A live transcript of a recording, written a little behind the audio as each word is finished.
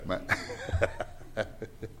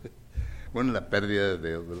Bueno, la pérdida de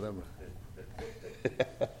dedos, ¿verdad?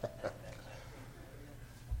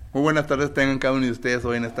 Muy buenas tardes tengan cada uno de ustedes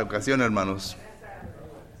hoy en esta ocasión, hermanos.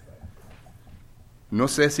 No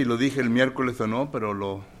sé si lo dije el miércoles o no,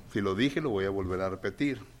 pero si lo dije lo voy a volver a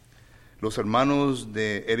repetir. Los hermanos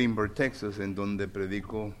de Edinburgh, Texas, en donde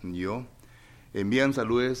predico yo, envían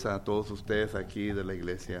saludos a todos ustedes aquí de la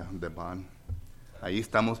iglesia de Van. Ahí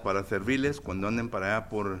estamos para servirles cuando anden para allá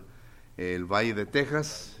por el Valle de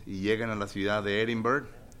Texas y llegan a la ciudad de Edinburgh.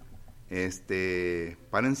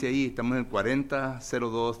 Párense ahí, estamos en el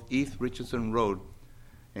 4002 East Richardson Road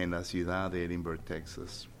en la ciudad de Edinburgh,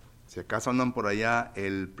 Texas. Si acaso andan por allá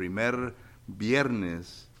el primer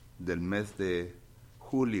viernes del mes de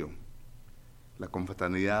julio, la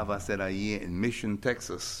confraternidad va a ser ahí en Mission,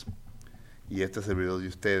 Texas. Y este servidor de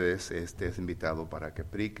ustedes es invitado para que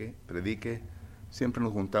predique. Siempre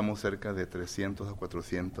nos juntamos cerca de 300 a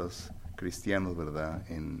 400 cristianos, ¿verdad?,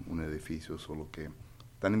 en un edificio, solo que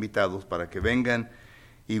están invitados para que vengan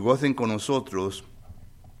y gocen con nosotros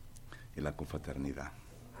en la confraternidad.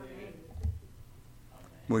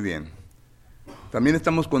 Muy bien. También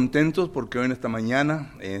estamos contentos porque hoy en esta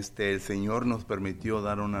mañana el Señor nos permitió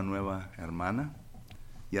dar una nueva hermana.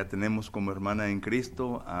 Ya tenemos como hermana en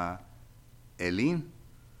Cristo a Elin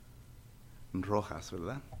Rojas,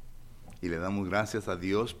 ¿verdad? Y le damos gracias a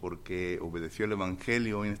Dios porque obedeció el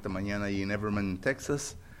Evangelio hoy en esta mañana ahí en Everman,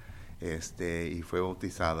 Texas, y fue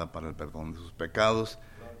bautizada para el perdón de sus pecados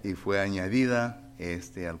y fue añadida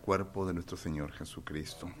al cuerpo de nuestro Señor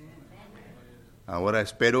Jesucristo. Ahora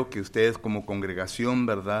espero que ustedes como congregación,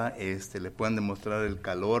 ¿verdad?, le puedan demostrar el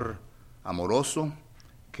calor amoroso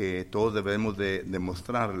que todos debemos de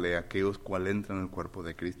demostrarle a aquellos cuales entran en el cuerpo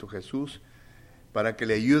de Cristo Jesús, para que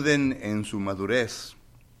le ayuden en su madurez,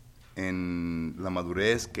 en la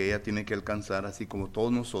madurez que ella tiene que alcanzar, así como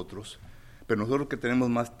todos nosotros, pero nosotros que tenemos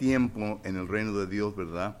más tiempo en el reino de Dios,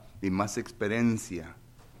 ¿verdad?, y más experiencia,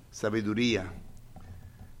 sabiduría.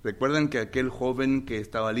 Recuerdan que aquel joven que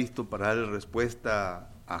estaba listo para darle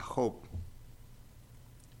respuesta a Job,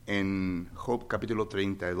 en Job capítulo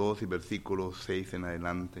 32 y versículo 6 en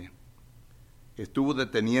adelante, estuvo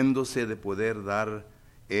deteniéndose de poder dar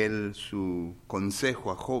él su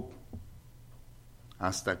consejo a Job,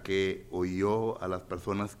 hasta que oyó a las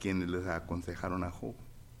personas quienes les aconsejaron a Job.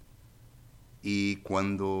 Y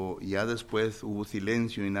cuando ya después hubo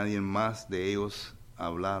silencio y nadie más de ellos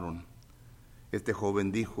hablaron, este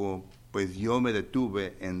joven dijo: pues yo me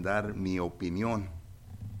detuve en dar mi opinión.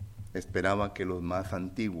 Esperaba que los más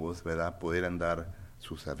antiguos, ¿verdad?, pudieran dar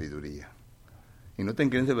su sabiduría. Y noten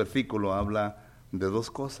que en ese versículo habla de dos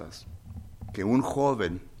cosas. Que un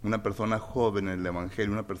joven, una persona joven en el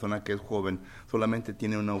Evangelio, una persona que es joven, solamente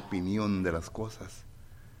tiene una opinión de las cosas.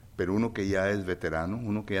 Pero uno que ya es veterano,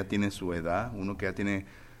 uno que ya tiene su edad, uno que ya tiene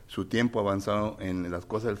su tiempo avanzado en las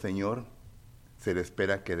cosas del Señor, se le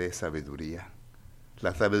espera que dé sabiduría.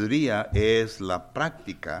 La sabiduría es la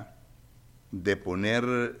práctica de poner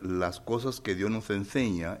las cosas que Dios nos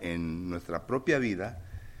enseña en nuestra propia vida,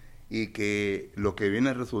 y que lo que viene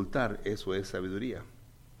a resultar, eso es sabiduría.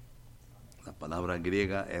 La palabra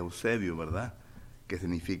griega eusebio, ¿verdad?, que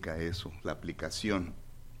significa eso, la aplicación.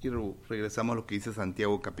 Y regresamos a lo que dice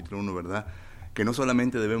Santiago capítulo 1, ¿verdad?, que no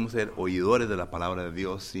solamente debemos ser oidores de la palabra de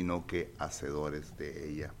Dios, sino que hacedores de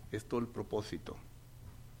ella. Es todo el propósito.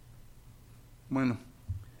 Bueno,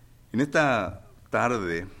 en esta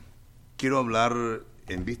tarde quiero hablar,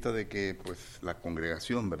 en vista de que pues la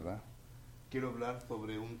congregación, ¿verdad?, quiero hablar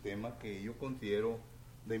sobre un tema que yo considero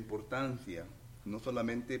de importancia, no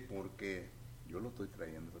solamente porque yo lo estoy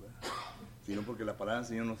trayendo, ¿verdad?, sino porque la palabra del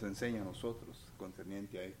Señor nos enseña a nosotros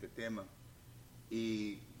concerniente a este tema.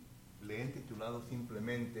 Y le he titulado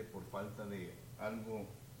simplemente, por falta de algo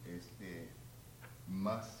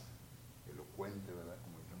más elocuente, ¿verdad?,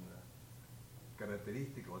 como dicen, ¿verdad?,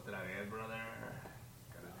 característica, otra vez, brother,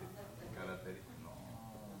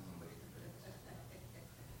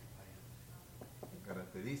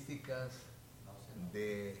 características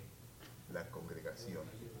de la congregación.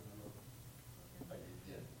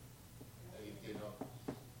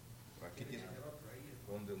 Aquí tiene.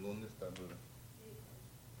 ¿Dónde está, brother?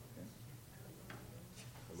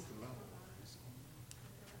 ¿Al otro lado?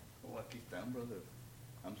 Oh, aquí están, brother.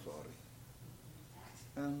 I'm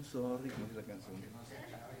sorry, ¿cómo dice la canción?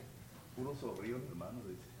 Puro zorrillo, hermano,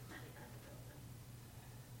 dice.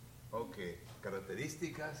 Ok,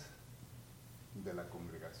 características de la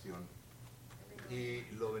congregación. Y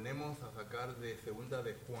lo venimos a sacar de segunda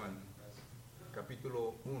de Juan,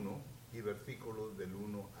 capítulo 1 y versículos del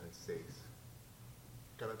 1 al 6.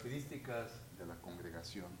 Características de la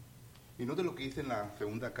congregación. Y note lo que dice en la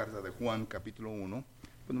segunda carta de Juan, capítulo 1,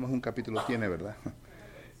 pues nomás un capítulo tiene, ¿verdad?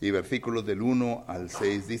 Y versículos del 1 al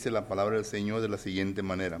 6, dice la palabra del Señor de la siguiente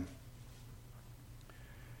manera.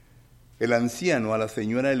 El anciano a la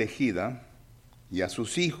señora elegida y a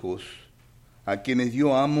sus hijos, a quienes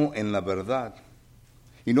yo amo en la verdad,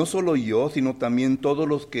 y no solo yo, sino también todos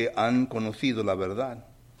los que han conocido la verdad,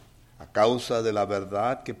 a causa de la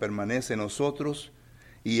verdad que permanece en nosotros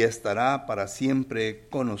y estará para siempre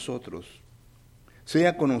con nosotros.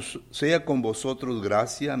 Sea con vosotros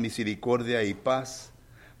gracia, misericordia y paz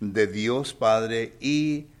de Dios Padre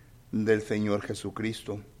y del Señor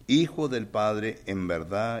Jesucristo, Hijo del Padre en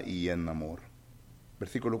verdad y en amor.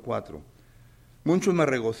 Versículo 4. Mucho me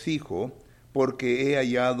regocijo porque he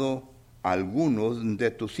hallado a algunos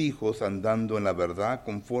de tus hijos andando en la verdad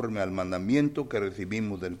conforme al mandamiento que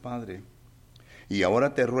recibimos del Padre. Y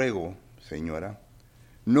ahora te ruego, Señora,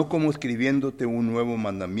 no como escribiéndote un nuevo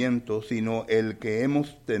mandamiento, sino el que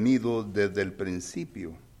hemos tenido desde el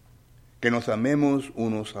principio, que nos amemos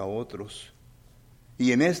unos a otros.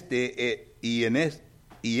 Y este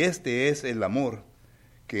es el amor,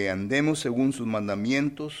 que andemos según sus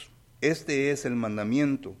mandamientos. Este es el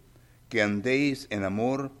mandamiento, que andéis en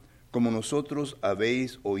amor, como nosotros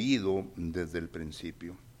habéis oído desde el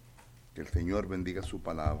principio. Que el Señor bendiga su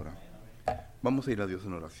palabra. Vamos a ir a Dios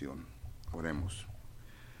en oración. Oremos.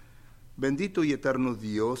 Bendito y eterno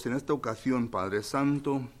Dios, en esta ocasión, Padre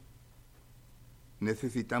Santo,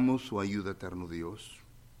 necesitamos su ayuda, eterno Dios.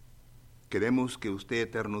 Queremos que usted,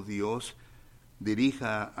 eterno Dios,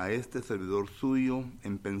 dirija a este servidor suyo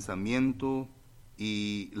en pensamiento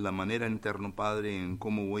y la manera, eterno Padre, en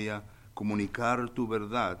cómo voy a comunicar tu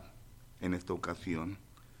verdad en esta ocasión.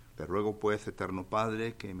 Te ruego pues, eterno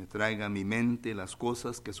Padre, que me traiga a mi mente las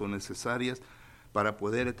cosas que son necesarias para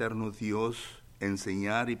poder, eterno Dios,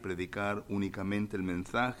 enseñar y predicar únicamente el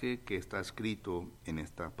mensaje que está escrito en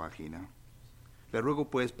esta página. Le ruego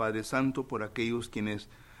pues, Padre Santo, por aquellos quienes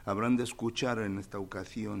habrán de escuchar en esta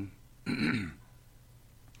ocasión,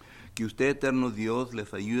 que usted, eterno Dios,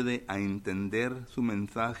 les ayude a entender su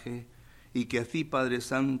mensaje y que así, Padre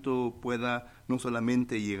Santo, pueda no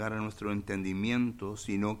solamente llegar a nuestro entendimiento,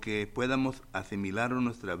 sino que podamos asimilarlo en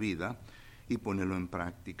nuestra vida y ponerlo en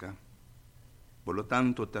práctica. Por lo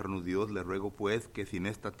tanto, eterno Dios, le ruego pues que si en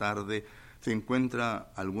esta tarde se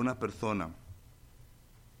encuentra alguna persona,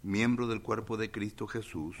 miembro del cuerpo de Cristo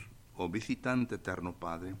Jesús, o visitante, eterno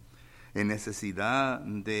Padre, en necesidad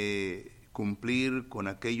de cumplir con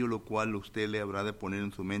aquello lo cual usted le habrá de poner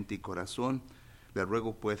en su mente y corazón, le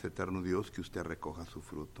ruego pues, eterno Dios, que usted recoja su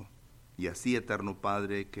fruto. Y así, eterno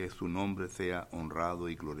Padre, que su nombre sea honrado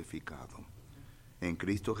y glorificado. En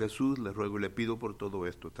Cristo Jesús le ruego y le pido por todo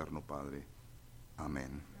esto, eterno Padre.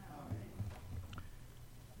 Amén.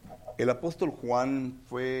 El apóstol Juan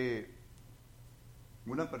fue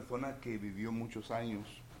una persona que vivió muchos años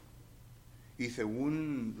y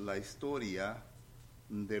según la historia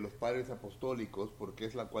de los padres apostólicos, porque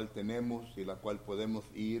es la cual tenemos y la cual podemos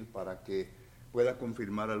ir para que pueda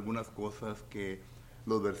confirmar algunas cosas que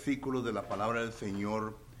los versículos de la palabra del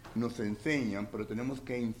Señor nos enseñan, pero tenemos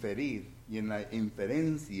que inferir, y en la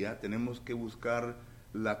inferencia tenemos que buscar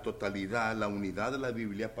la totalidad, la unidad de la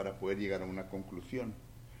Biblia para poder llegar a una conclusión.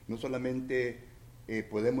 No solamente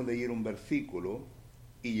podemos leer un versículo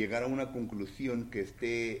y llegar a una conclusión que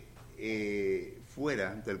esté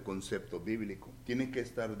fuera del concepto bíblico. Tiene que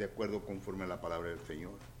estar de acuerdo conforme a la palabra del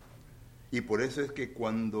Señor. Y por eso es que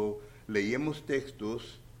cuando leemos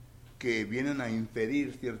textos que vienen a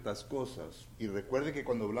inferir ciertas cosas, y recuerde que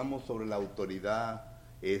cuando hablamos sobre la autoridad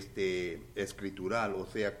escritural, o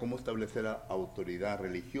sea, cómo establecer la autoridad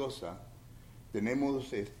religiosa,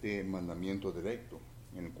 tenemos este mandamiento directo,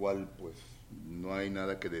 en el cual pues no hay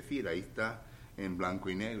nada que decir, ahí está en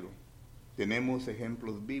blanco y negro. Tenemos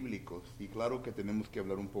ejemplos bíblicos, y claro que tenemos que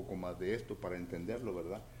hablar un poco más de esto para entenderlo,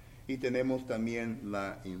 ¿verdad? Y tenemos también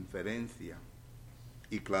la inferencia,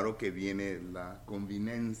 y claro que viene la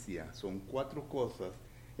conveniencia. Son 4 cosas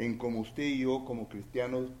en cómo usted y yo como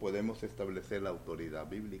cristianos podemos establecer la autoridad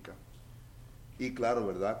bíblica. Y claro,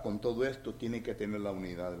 ¿verdad? Con todo esto tiene que tener la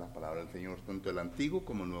unidad de la palabra del Señor, tanto el Antiguo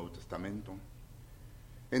como el Nuevo Testamento.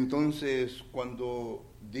 Entonces, cuando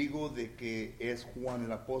digo de que es Juan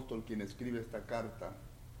el apóstol quien escribe esta carta,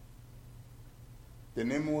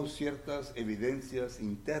 tenemos ciertas evidencias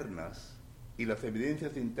internas, y las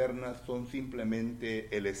evidencias internas son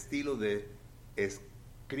simplemente el estilo de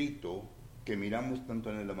escrito que miramos tanto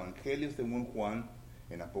en el Evangelio según Juan,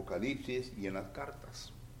 en Apocalipsis y en las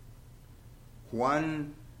cartas.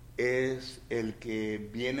 Juan es el que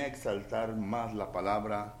viene a exaltar más la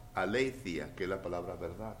palabra aletheia, que es la palabra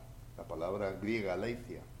verdad, la palabra griega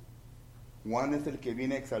aletheia. Juan es el que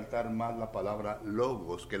viene a exaltar más la palabra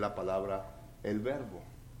logos que la palabra el verbo.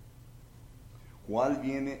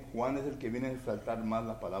 Juan es el que viene a exaltar más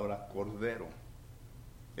la palabra cordero,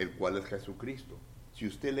 el cual es Jesucristo. Si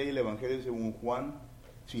usted lee el Evangelio según Juan,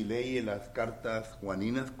 si lee las cartas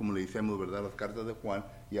juaninas, como le decimos, ¿verdad? Las cartas de Juan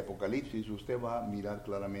y Apocalipsis, usted va a mirar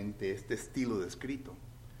claramente este estilo de escrito.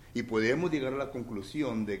 Y podemos llegar a la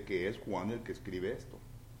conclusión de que es Juan el que escribe esto.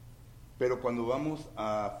 Pero cuando vamos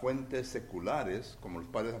a fuentes seculares, como los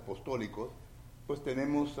padres apostólicos, pues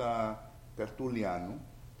tenemos a Tertuliano,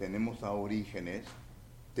 tenemos a Orígenes,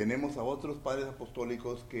 tenemos a otros padres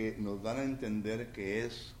apostólicos que nos dan a entender que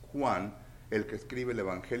es Juan el que escribe el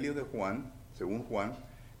Evangelio de Juan, según Juan,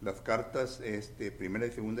 las cartas primera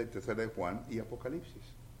y segunda y tercera de Juan y Apocalipsis.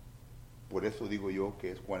 Por eso digo yo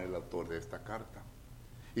que es Juan el autor de esta carta.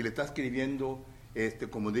 Y le está escribiendo,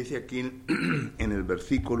 como dice aquí en el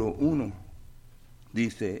versículo 1,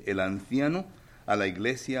 dice, el anciano a la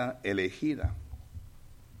iglesia elegida.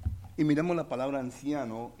 Y miramos la palabra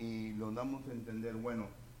anciano y lo damos a entender, bueno,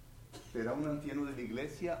 ¿será un anciano de la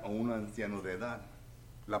iglesia o un anciano de edad?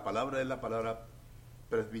 La palabra es la palabra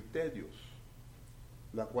presbiterios,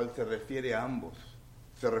 la cual se refiere a ambos.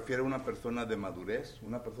 Se refiere a una persona de madurez,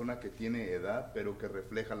 una persona que tiene edad, pero que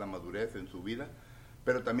refleja la madurez en su vida,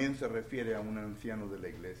 pero también se refiere a un anciano de la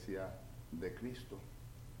iglesia de Cristo.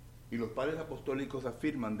 Y los padres apostólicos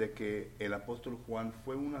afirman de que el apóstol Juan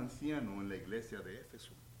fue un anciano en la iglesia de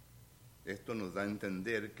Éfeso. Esto nos da a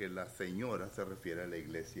entender que la señora se refiere a la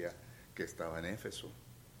iglesia que estaba en Éfeso.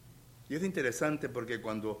 Y es interesante porque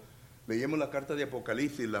cuando leemos la carta de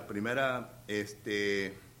Apocalipsis, la primera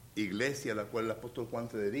iglesia a la cual el apóstol Juan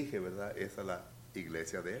se dirige, ¿verdad?, es a la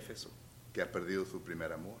iglesia de Éfeso, que ha perdido su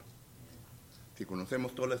primer amor. Si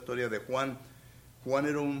conocemos toda la historia de Juan, Juan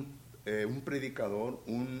era un predicador,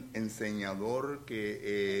 un enseñador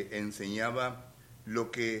que enseñaba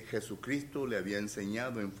lo que Jesucristo le había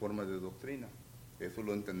enseñado en forma de doctrina. Eso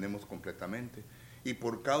lo entendemos completamente. Y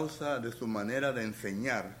por causa de su manera de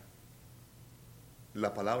enseñar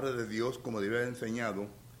la palabra de Dios como debía haber enseñado,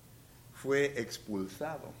 fue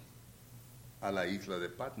expulsado a la isla de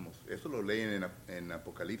Patmos. Eso lo leen en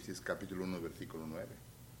Apocalipsis capítulo 1, versículo 9.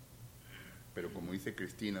 Pero como dice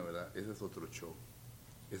Cristina, ¿verdad?, ese es otro show,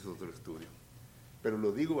 ese es otro estudio. Pero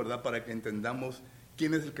lo digo, ¿verdad?, para que entendamos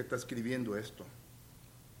quién es el que está escribiendo esto.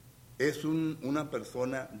 Es una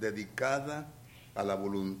persona dedicada a la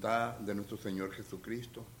voluntad de nuestro Señor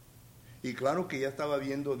Jesucristo. Y claro que ya estaba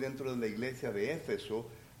viendo dentro de la iglesia de Éfeso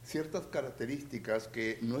ciertas características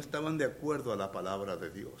que no estaban de acuerdo a la palabra de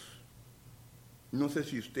Dios. No sé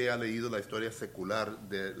si usted ha leído la historia secular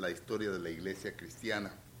de la historia de la iglesia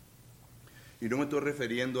cristiana. Y no me estoy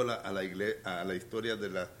refiriendo a la historia de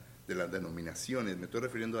las denominaciones, me estoy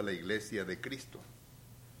refiriendo a la iglesia de Cristo.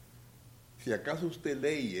 Si acaso usted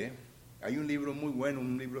lee, hay un libro muy bueno,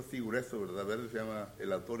 un libro así grueso, ¿verdad? Se llama,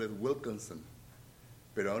 el autor es Wilkinson,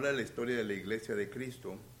 pero habla de la historia de la iglesia de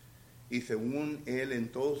Cristo, y según él,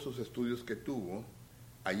 en todos sus estudios que tuvo,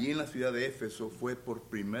 allí en la ciudad de Éfeso fue por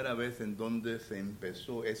primera vez en donde se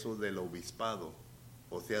empezó eso del obispado,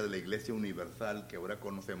 o sea, de la iglesia universal que ahora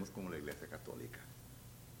conocemos como la iglesia católica.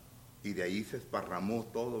 Y de ahí se esparramó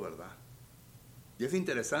todo, ¿verdad? Y es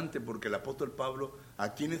interesante porque el apóstol Pablo,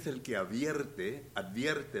 ¿a quién es el que advierte,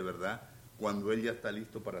 ¿verdad?, cuando él ya está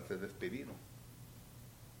listo para ser despedido?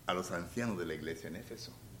 A los ancianos de la iglesia en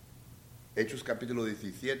Éfeso. Hechos capítulo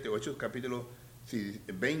 17 o Hechos capítulo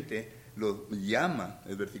 20 los llama,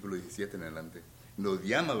 el versículo 17 en adelante, los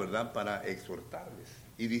llama, ¿verdad?, para exhortarles.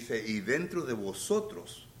 Y dice, y dentro de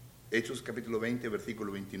vosotros, Hechos capítulo 20,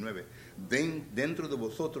 versículo 29, dentro de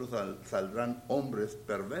vosotros saldrán hombres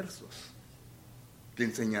perversos que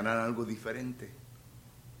enseñarán algo diferente.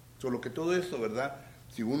 Solo que todo eso, ¿verdad?,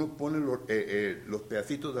 si uno pone los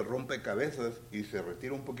pedacitos de rompecabezas y se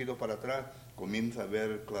retira un poquito para atrás, comienza a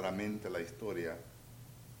ver claramente la historia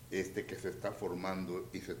que se está formando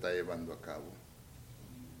y se está llevando a cabo.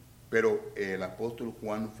 Pero el apóstol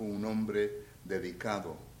Juan fue un hombre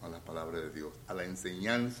dedicado a la palabra de Dios, a la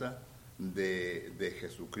enseñanza de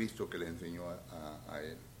Jesucristo que le enseñó a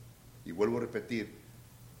él. Y vuelvo a repetir,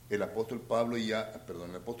 el apóstol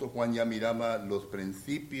Juan ya miraba los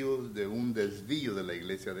principios de un desvío de la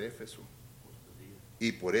iglesia de Éfeso.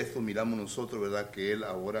 Y por eso miramos nosotros, ¿verdad?, que él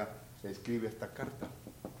ahora escribe esta carta.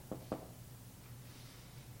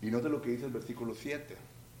 Y note lo que dice el versículo 7.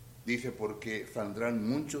 Dice, porque saldrán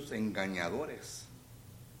muchos engañadores.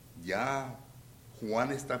 Ya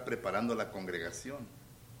Juan está preparando la congregación.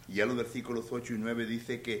 Y ya los versículos 8 y 9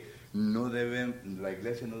 dice que la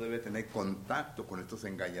iglesia no debe tener contacto con estos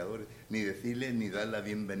engañadores, ni decirles ni dar la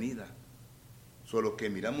bienvenida. Solo que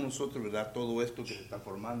miramos nosotros, ¿verdad?, todo esto que se está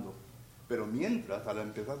formando. Pero mientras, al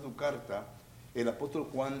empezar su carta, el apóstol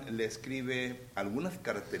Juan le escribe algunas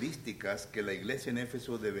características que la iglesia en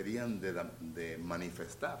Éfeso deberían de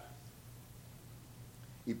manifestar.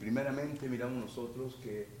 Y primeramente miramos nosotros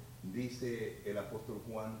que dice el apóstol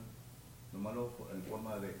Juan, nomás en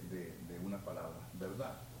forma de una palabra,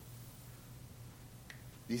 verdad.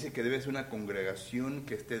 Dice que debe ser una congregación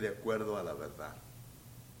que esté de acuerdo a la verdad.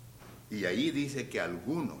 Y ahí dice que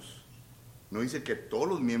algunos, no dice que todos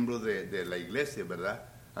los miembros de la iglesia, ¿verdad?,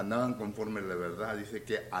 andaban conforme a la verdad, dice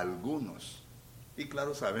que algunos. Y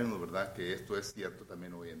claro, sabemos, ¿verdad?, que esto es cierto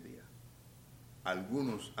también hoy en día.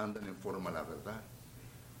 Algunos andan en forma a la verdad.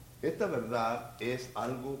 Esta verdad es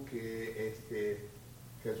algo que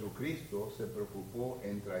Jesucristo se preocupó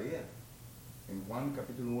en traer. En Juan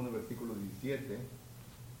capítulo 1, versículo 17,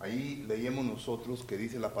 ahí leíamos nosotros que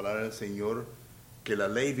dice la palabra del Señor que la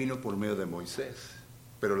ley vino por medio de Moisés,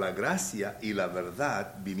 pero la gracia y la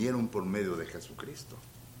verdad vinieron por medio de Jesucristo.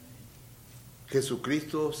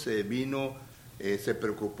 Jesucristo se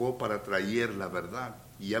preocupó para traer la verdad.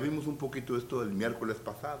 Y ya vimos un poquito esto el miércoles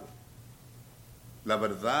pasado. La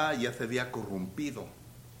verdad ya se había corrompido.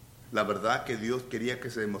 La verdad que Dios quería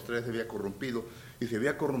que se demostrara se había corrompido. Y se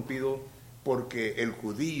había corrompido porque el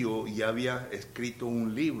judío ya había escrito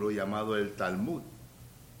un libro llamado el Talmud.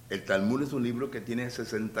 El Talmud es un libro que tiene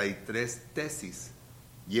 63 tesis.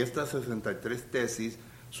 Y estas 63 tesis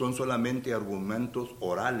son solamente argumentos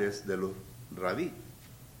orales de los rabí.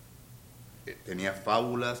 Tenía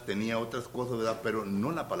fábulas, tenía otras cosas, ¿verdad?, pero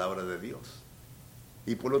no la palabra de Dios.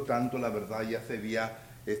 Y por lo tanto la verdad ya se había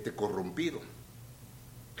corrompido.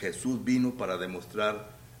 Jesús vino para demostrar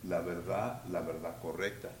la verdad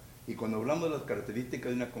correcta. Y cuando hablamos de las características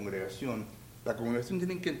de una congregación, la congregación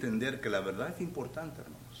tiene que entender que la verdad es importante,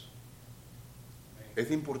 hermanos. Es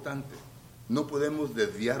importante. No podemos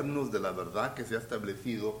desviarnos de la verdad que se ha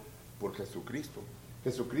establecido por Jesucristo.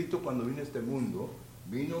 Jesucristo, cuando vino a este mundo,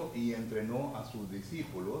 vino y entrenó a sus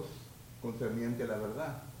discípulos concerniente a la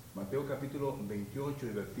verdad. Mateo capítulo 28 y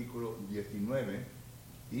versículo 19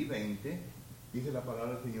 y 20, dice la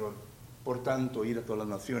palabra del Señor: por tanto, ir a todas las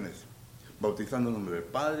naciones, bautizando en el nombre del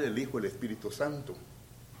Padre, del Hijo y del Espíritu Santo,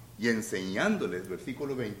 y enseñándoles,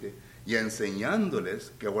 versículo 20, y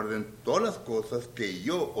enseñándoles que guarden todas las cosas que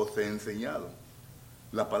yo os he enseñado.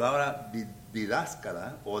 La palabra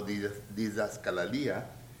didáscala o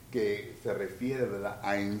didascalalía, que se refiere, ¿verdad?,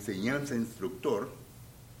 a enseñanza, instructor,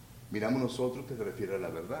 miramos nosotros que se refiere a la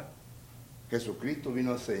verdad. Jesucristo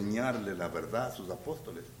vino a enseñarle la verdad a sus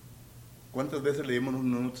apóstoles. ¿Cuántas veces leímos en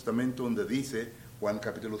el Nuevo Testamento donde dice, Juan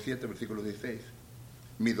capítulo 7, versículo 16,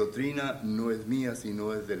 mi doctrina no es mía,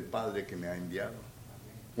 sino es del Padre que me ha enviado?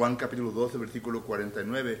 Juan capítulo 12, versículo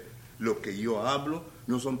 49, lo que yo hablo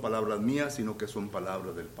no son palabras mías, sino que son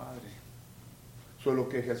palabras del Padre. Solo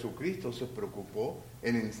que Jesucristo se preocupó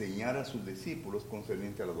en enseñar a sus discípulos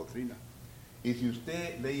concerniente a la doctrina. Y si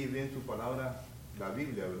usted lee bien su palabra, la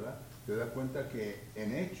Biblia, ¿verdad?, se da cuenta que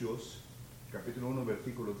en Hechos, capítulo 1,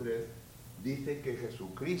 versículo 3, dice que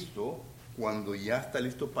Jesucristo, cuando ya está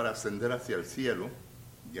listo para ascender hacia el cielo,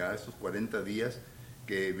 ya esos 40 días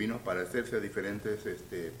que vino a aparecerse a diferentes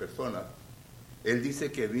personas, Él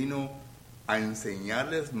dice que vino a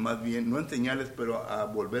enseñarles, más bien, no enseñarles, pero a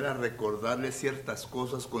volver a recordarles ciertas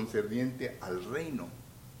cosas concerniente al reino.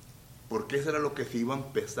 Porque eso era lo que se iba a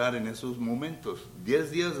empezar en esos momentos.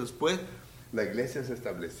 10 días después, la iglesia se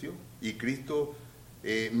estableció y Cristo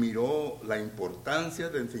miró la importancia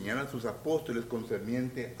de enseñar a sus apóstoles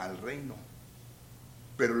concerniente al reino.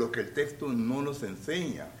 Pero lo que el texto no nos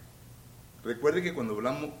enseña. Recuerde que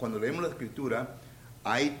cuando leemos la Escritura,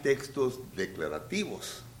 hay textos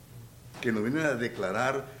declarativos que nos vienen a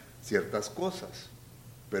declarar ciertas cosas.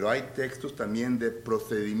 Pero hay textos también de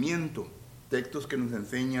procedimiento, textos que nos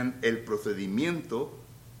enseñan el procedimiento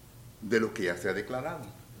de lo que ya se ha declarado.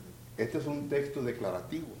 Este es un texto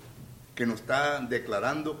declarativo que nos está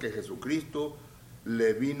declarando que Jesucristo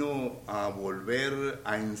le vino a volver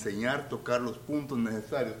a enseñar, tocar los puntos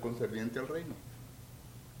necesarios concerniente al reino.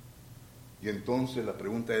 Y entonces la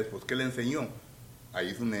pregunta es, pues, ¿qué le enseñó? Ahí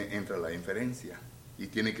es donde entra la inferencia y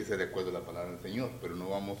tiene que ser de acuerdo a la palabra del Señor, pero no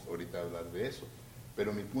vamos ahorita a hablar de eso.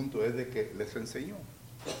 Pero mi punto es de que les enseñó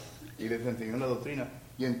y les enseñó la doctrina.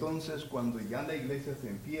 Y entonces cuando ya la iglesia se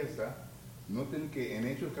empieza, noten que en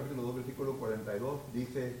Hechos capítulo 2, versículo 42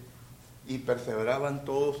 dice, y perseveraban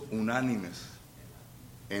todos unánimes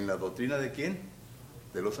en la doctrina ¿de quién?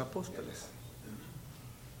 De los apóstoles.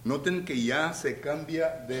 Noten que ya se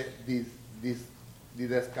cambia de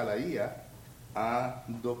didascalía a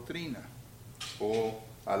doctrina o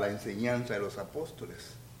a la enseñanza de los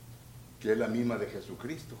apóstoles. que es la misma de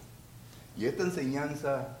Jesucristo. Y esta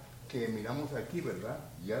enseñanza que miramos aquí, ¿verdad?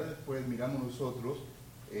 Ya después miramos nosotros,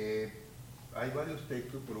 hay varios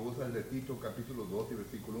textos, pero usa el de Tito, capítulo 2 y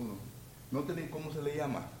versículo 1. Noten cómo se le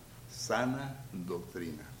llama: sana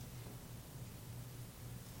doctrina.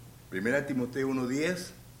 1 Timoteo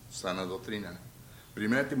 1:10, sana doctrina.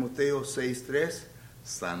 1 Timoteo 6:3,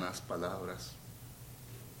 sanas palabras.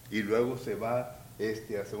 Y luego se va a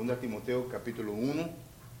 2 Timoteo capítulo 1,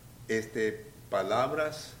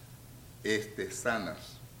 palabras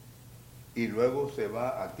sanas. Y luego se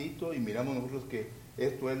va a Tito y miramos nosotros que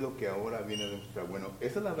esto es lo que ahora viene de mostrar. Bueno,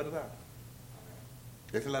 esa es la verdad.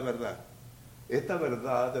 Esa es la verdad. Esta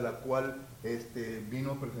verdad de la cual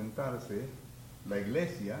vino a presentarse la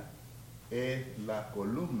iglesia es la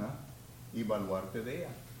columna y baluarte de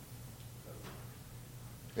ella.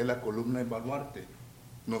 Es la columna y baluarte.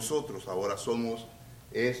 Nosotros ahora somos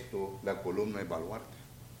la columna y baluarte.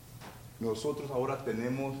 Nosotros ahora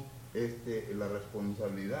tenemos la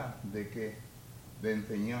responsabilidad de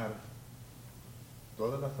enseñar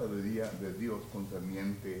toda la sabiduría de Dios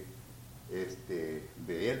concerniente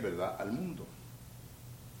de Él, ¿verdad?, al mundo.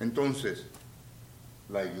 Entonces,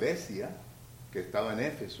 la iglesia que estaba en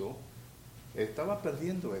Éfeso estaba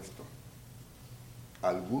perdiendo esto.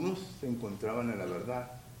 Algunos se encontraban en la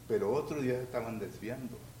verdad, pero otros ya se estaban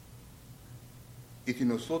desviando. Y si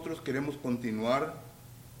nosotros queremos continuar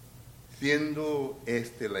siendo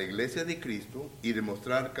la iglesia de Cristo y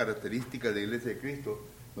demostrar características de la iglesia de Cristo,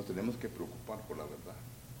 nos tenemos que preocupar por la verdad.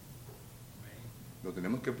 Nos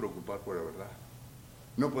tenemos que preocupar por la verdad.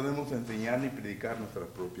 No podemos enseñar ni predicar nuestra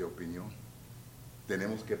propia opinión.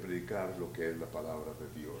 Tenemos que predicar lo que es la palabra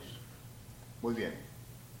de Dios. Muy bien.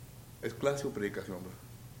 ¿Es clase o predicación, bro?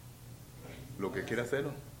 Lo que quiera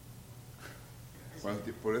hacerlo.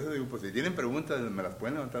 Por eso digo, pues si tienen preguntas, me las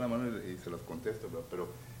pueden levantar la mano y se las contesto, ¿verdad?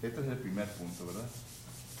 Pero este es el primer punto, ¿verdad?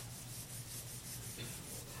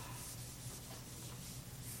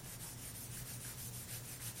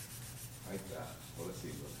 Ahí está, ahora sí,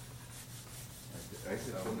 ¿verdad? Ahí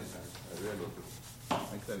se pone, arriba el otro.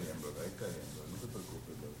 Ahí está bien, ¿verdad? Ahí está bien, ¿verdad? No se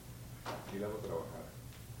preocupe, ¿verdad? Aquí la hago trabajar.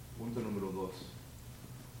 Punto número 2.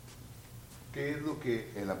 ¿Qué es lo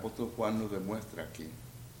que el apóstol Juan nos demuestra aquí?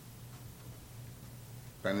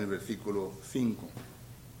 Está en el versículo 5.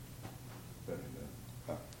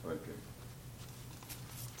 A ver qué.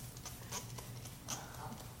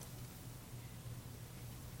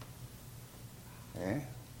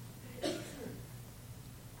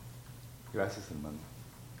 Gracias, hermano.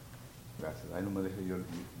 Gracias. Ahí no me deje, yo lo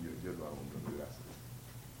hago. Gracias.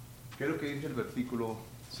 ¿Qué es lo que dice el versículo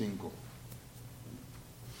 5?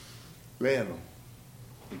 Léalo.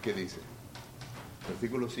 ¿Y qué dice?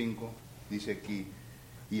 Versículo 5 dice aquí: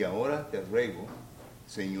 y ahora te ruego,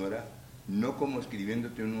 señora, no como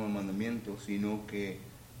escribiéndote un nuevo mandamiento, sino que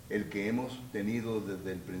el que hemos tenido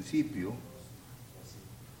desde el principio.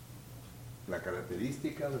 La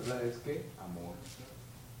característica, ¿verdad?, es que amor.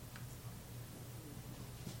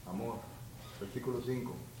 Amor. Versículo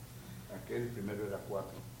 5. Aquel primero era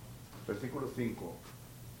 4. Versículo 5.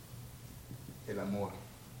 El amor.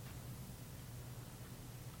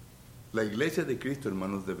 La iglesia de Cristo,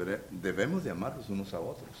 hermanos, debemos de amarnos unos a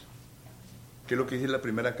otros. ¿Qué es lo que dice la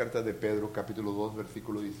primera carta de Pedro, capítulo 2,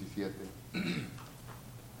 versículo 17?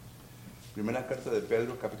 Primera carta de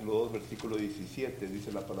Pedro, capítulo 2, versículo 17,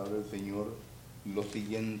 dice la palabra del Señor lo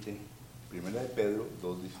siguiente. Primera de Pedro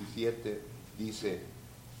 2, 17 dice: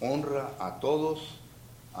 honra a todos,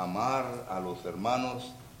 amar a los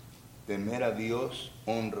hermanos, temer a Dios,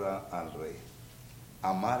 honra al Rey.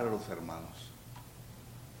 Amar a los hermanos.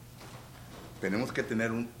 Tenemos que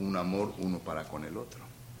tener un amor uno para con el otro.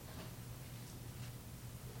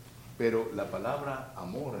 Pero la palabra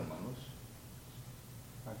amor, hermanos,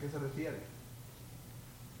 ¿a qué se refiere?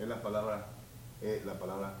 Es la palabra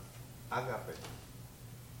ágape.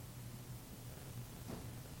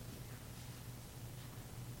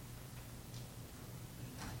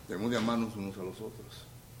 Debemos de amarnos unos a los otros.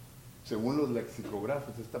 Según los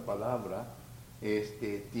lexicógrafos, esta palabra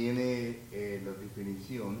tiene la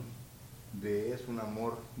definición de es un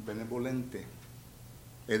amor benevolente.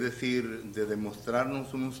 Es decir, de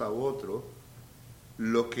demostrarnos unos a otros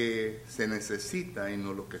lo que se necesita y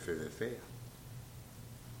no lo que se desea.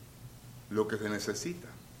 Lo que se necesita.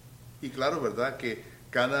 Y claro, ¿verdad?, que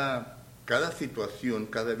cada situación,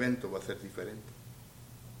 cada evento va a ser diferente.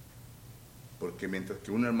 Porque mientras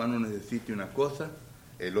que un hermano necesite una cosa,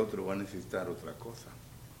 el otro va a necesitar otra cosa.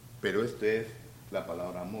 Pero esto es la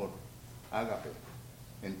palabra amor, ágape.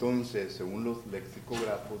 Entonces, según los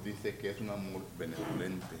lexicógrafos, dice que es un amor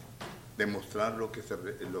benevolente, demostrar lo que se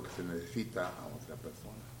necesita a otra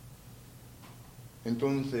persona.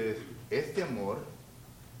 Entonces, este amor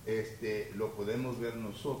lo podemos ver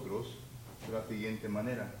nosotros de la siguiente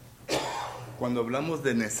manera. Cuando hablamos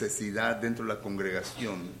de necesidad dentro de la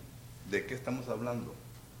congregación, ¿de qué estamos hablando?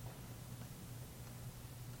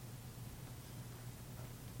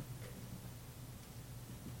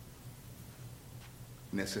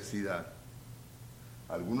 Necesidad.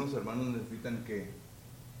 Algunos hermanos necesitan ¿qué?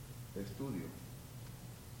 Estudio.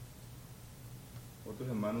 Otros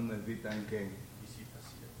hermanos necesitan ¿qué?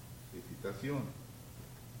 Visitación.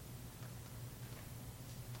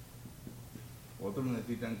 Otros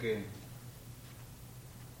necesitan ¿qué?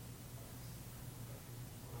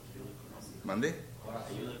 ¿Mande?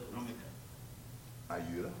 Ayuda económica.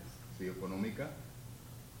 Ayuda, sí, económica.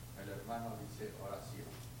 El hermano dice oración.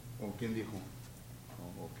 ¿O quién dijo?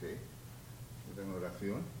 Oh, ok. Yo tengo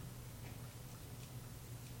oración.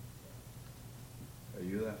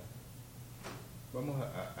 Ayuda. Vamos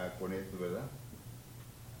a con esto, ¿verdad?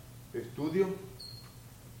 Estudio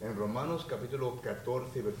en Romanos capítulo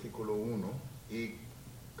 14, versículo 1 y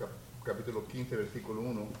capítulo 15, versículo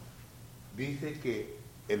 1, dice que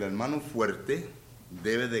el hermano fuerte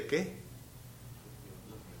debe de ¿qué?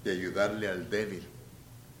 De ayudarle al débil.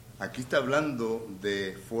 Aquí está hablando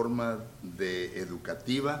de forma de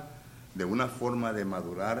educativa, de una forma de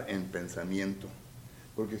madurar en pensamiento.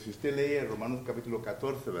 Porque si usted lee Romanos capítulo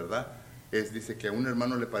 14, ¿verdad? Dice que a un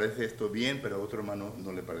hermano le parece esto bien, pero a otro hermano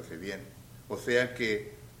no le parece bien. O sea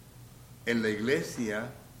que en la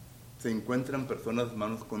iglesia se encuentran personas,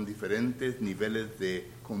 hermanos, con diferentes niveles de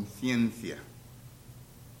conciencia.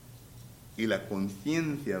 Y la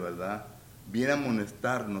conciencia, ¿verdad?, viene a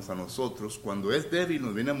amonestarnos a nosotros. Cuando es débil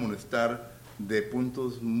nos viene a amonestar de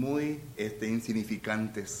puntos muy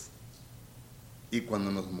insignificantes. Y cuando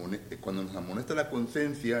nos amonesta la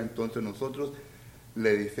conciencia, entonces nosotros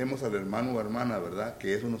le decimos al hermano o hermana, ¿verdad?,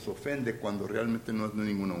 que eso nos ofende cuando realmente no es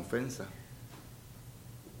ninguna ofensa.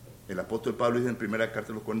 El apóstol Pablo dice en 1 carta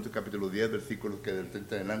de los Corintios capítulo 10, versículos que del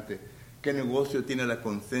 30 adelante, ¿qué negocio tiene la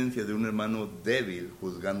conciencia de un hermano débil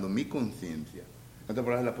juzgando mi conciencia?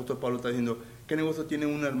 Entonces, el apóstol Pablo está diciendo, ¿qué negocio tiene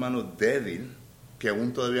un hermano débil que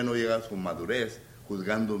aún todavía no llega a su madurez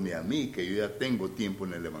juzgándome a mí, que yo ya tengo tiempo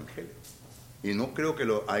en el evangelio? Y no creo que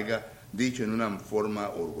lo haya dicho en una forma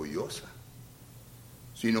orgullosa,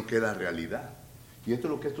 sino que es la realidad. Y esto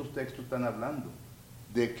es lo que estos textos están hablando,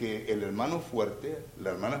 de que el hermano fuerte,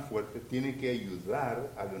 la hermana fuerte, tiene que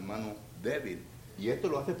ayudar al hermano débil. Y esto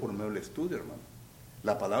lo hace por medio del estudio, hermano.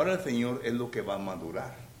 La palabra del Señor es lo que va a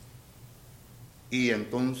madurar. Y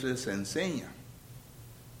entonces se enseña.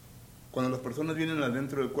 Cuando las personas vienen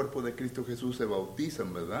adentro del cuerpo de Cristo Jesús, se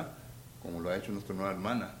bautizan, ¿verdad? Como lo ha hecho nuestra nueva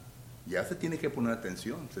hermana. Ya se tiene que poner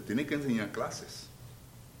atención, se tiene que enseñar clases.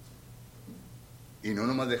 Y no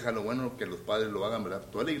nomás dejarlo bueno que los padres lo hagan, ¿verdad?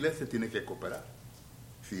 Toda la iglesia tiene que cooperar.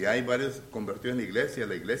 Si hay varios convertidos en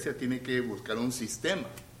la iglesia tiene que buscar un sistema.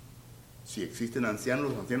 Si existen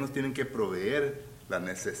ancianos, los ancianos tienen que proveer la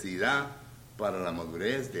necesidad para la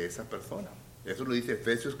madurez de esa persona. Eso lo dice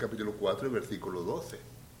Efesios capítulo 4, versículo 12.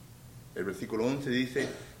 El versículo 11 dice,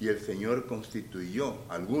 y el Señor constituyó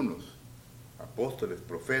algunos apóstoles,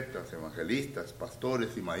 profetas, evangelistas,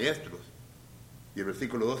 pastores y maestros. Y el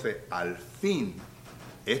versículo 12, al fin.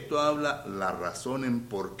 Esto habla la razón en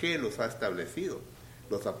por qué los ha establecido.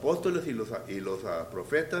 Los apóstoles y los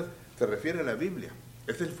profetas se refiere a la Biblia.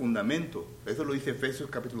 Es el fundamento. Eso lo dice Efesios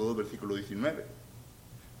capítulo 2, versículo 19.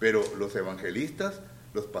 Pero los evangelistas,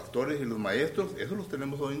 los pastores y los maestros, eso los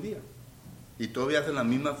tenemos hoy en día. Y todavía hacen la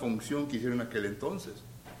misma función que hicieron en aquel entonces.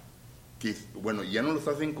 Bueno, ya no los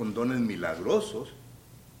hacen con dones milagrosos,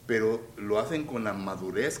 pero lo hacen con la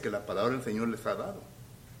madurez que la palabra del Señor les ha dado.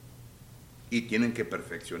 Y tienen que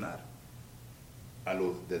perfeccionar a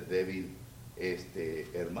los de débil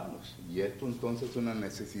hermanos. Y esto entonces es una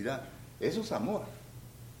necesidad. Eso es amor.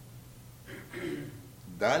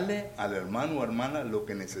 Dale al hermano o hermana lo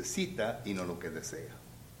que necesita y no lo que desea.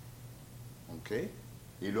 ¿Ok?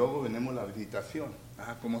 Y luego venimos la visitación.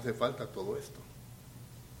 ¿Cómo hace falta todo esto?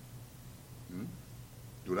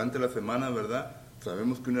 Durante la semana, ¿verdad?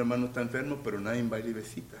 Sabemos que un hermano está enfermo, pero nadie va y le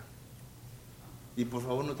visita. Y por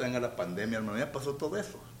favor no tenga la pandemia, hermano. Ya pasó todo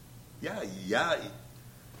eso. Ya.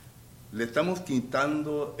 Le estamos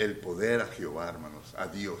quitando el poder a Jehová, hermanos, a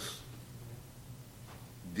Dios.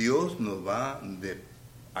 Dios nos va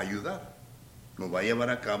a ayudar. Nos va a llevar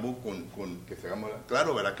a cabo con que se hagamos.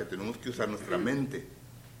 Claro, ¿verdad? Que tenemos que usar nuestra mente.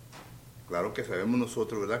 Claro que sabemos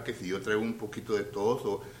nosotros, ¿verdad? Que si yo traigo un poquito de tos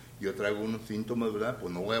o yo traigo unos síntomas, ¿verdad?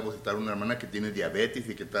 Pues no voy a visitar a una hermana que tiene diabetes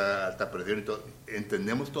y que está alta presión y todo.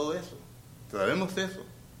 Entendemos todo eso. Sabemos eso.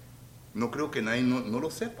 No creo que nadie no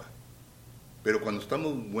lo sepa. Pero cuando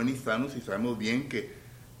estamos buenos y sanos y sabemos bien que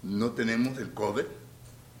no tenemos el COVID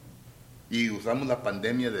y usamos la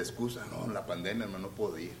pandemia de excusa, no, la pandemia, hermano, no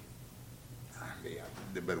puedo ir.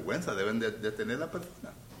 De vergüenza deben de tener la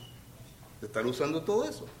persona, de estar usando todo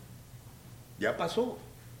eso. Ya pasó.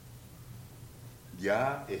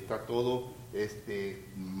 Ya está todo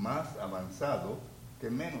más avanzado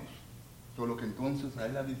que menos. Solo que entonces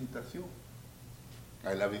hay la visitación.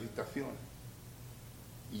 Hay la visitación.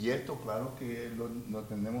 Y esto, claro que lo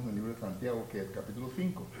tenemos en el libro de Santiago, que es el capítulo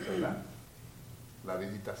 5, ¿verdad? La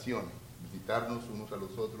visitación, visitarnos unos a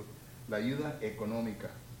los otros, la ayuda económica.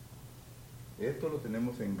 Esto lo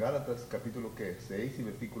tenemos en Gálatas capítulo 6 y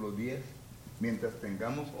versículo 10. Mientras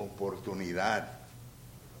tengamos oportunidad,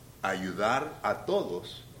 ayudar a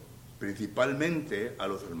todos, principalmente a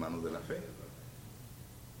los hermanos de la fe.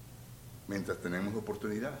 Mientras tenemos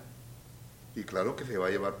oportunidad. Y claro que se va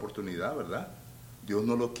a llevar oportunidad, ¿verdad? Dios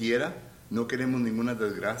no lo quiera, no queremos ninguna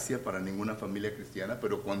desgracia para ninguna familia cristiana,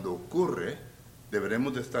 pero cuando ocurre,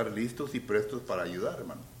 deberemos de estar listos y prestos para ayudar,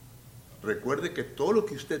 hermano. Recuerde que todo lo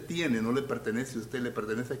que usted tiene no le pertenece a usted, ¿le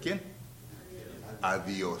pertenece a quién? A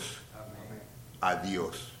Dios. A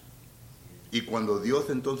Dios. Y cuando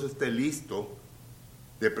Dios entonces esté listo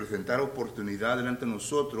de presentar oportunidad delante de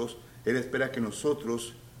nosotros, Él espera que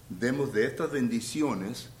nosotros demos de estas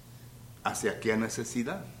bendiciones hacia qué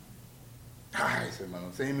necesidad. Ay, hermano,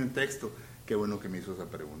 enséñeme un texto. Qué bueno que me hizo esa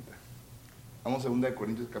pregunta. Vamos a 2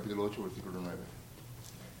 Corintios capítulo 8, versículo 9.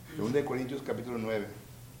 2 Corintios capítulo 9.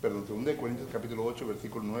 Perdón, 2 Corintios capítulo 8,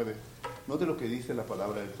 versículo 9. Note lo que dice la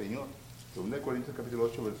palabra del Señor. 2 Corintios capítulo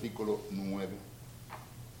 8, versículo 9.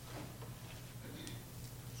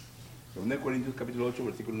 2 Corintios capítulo 8,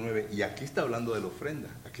 versículo 9. Y aquí está hablando de la ofrenda.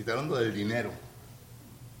 Aquí está hablando del dinero.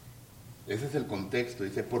 Ese es el contexto.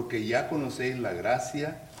 Dice, porque ya conocéis la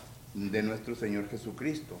gracia de nuestro Señor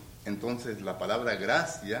Jesucristo. Entonces, la palabra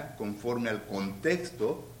gracia, conforme al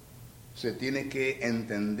contexto, se tiene que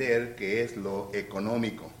entender que es lo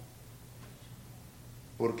económico.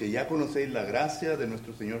 Porque ya conocéis la gracia de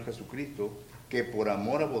nuestro Señor Jesucristo, que por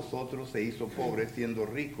amor a vosotros se hizo pobre siendo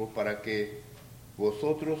rico, para que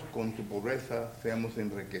vosotros con su pobreza seamos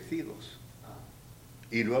enriquecidos.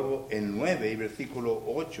 Y luego el 9 y versículo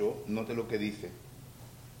 8, note lo que dice.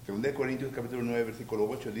 2 Corintios capítulo 9, versículo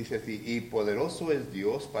 8 dice así, y poderoso es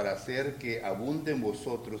Dios para hacer que abunde en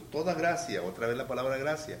vosotros toda gracia, otra vez la palabra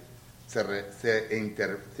gracia, se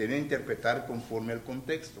debe interpretar conforme al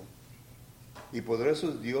contexto. Y poderoso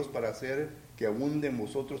es Dios para hacer que abunde en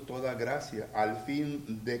vosotros toda gracia, al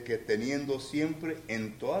fin de que teniendo siempre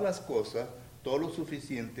en todas las cosas todo lo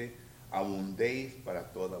suficiente, abundéis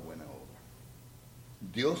para toda buena obra.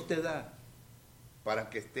 Dios te da para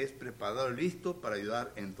que estés preparado y listo para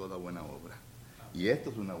ayudar en toda buena obra. Y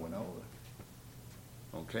esto es una buena obra.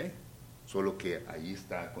 ¿Ok? Solo que ahí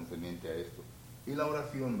está concerniente a esto. Y la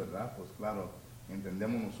oración, ¿verdad? Pues claro,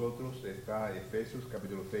 entendemos nosotros, está Efesios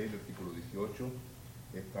capítulo 6, versículo 18,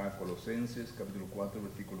 está Colosenses capítulo 4,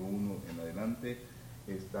 versículo 1 en adelante,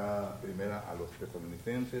 está primera a los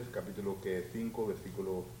Tesalonicenses, capítulo 5,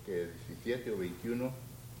 versículo 17 o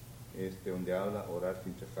 21, donde habla orar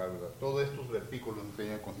sin cesar, ¿verdad? Todos estos versículos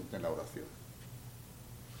enseñan que consiste en la oración.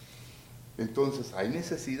 Entonces, hay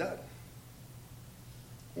necesidad.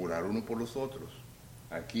 Orar uno por los otros.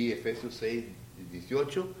 Aquí, Efesios 6,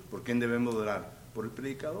 18, ¿por quién debemos orar? Por el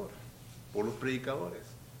predicador, por los predicadores.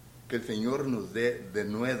 Que el Señor nos dé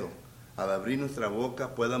denuedo. Al abrir nuestra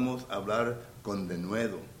boca podamos hablar con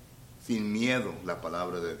denuedo, sin miedo, la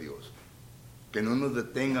palabra de Dios. Que no nos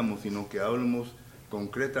detengamos, sino que hablemos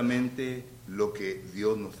concretamente lo que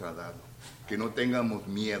Dios nos ha dado. Que no tengamos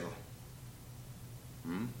miedo.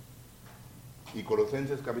 Y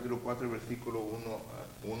Colosenses capítulo 4, versículo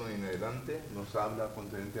 1 en adelante, nos habla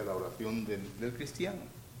concerniente a la oración del cristiano.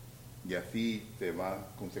 Y así se va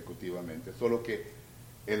consecutivamente. Solo que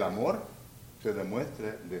el amor se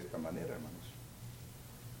demuestra de esta manera, hermanos.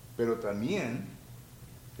 Pero también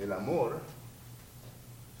el amor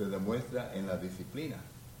se demuestra en la disciplina.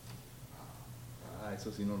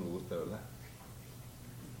 Eso sí no nos gusta, ¿verdad?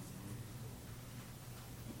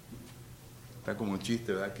 Está como un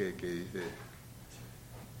chiste, ¿verdad? Que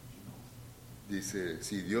dice,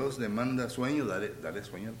 si Dios demanda sueño, dale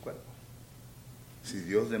sueño al cuerpo. Si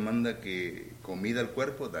Dios demanda que comida al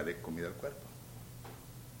cuerpo, dale comida al cuerpo.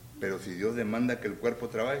 Pero si Dios demanda que el cuerpo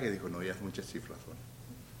trabaje, dijo, no, ya es muchas cifras.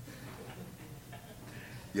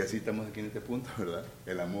 Y así estamos aquí en este punto, ¿verdad?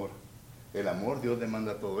 El amor. El amor, Dios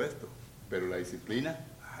demanda todo esto. Pero la disciplina,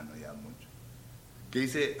 no, ya mucho. ¿Qué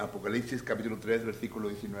dice Apocalipsis capítulo 3, versículo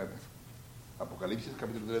 19? Apocalipsis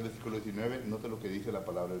capítulo 3, versículo 19, nota lo que dice la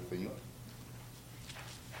palabra del Señor.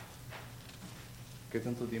 ¿Qué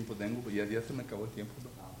tanto tiempo tengo? Pues ya se me acabó el tiempo, ¿no?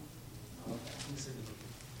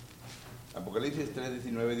 Apocalipsis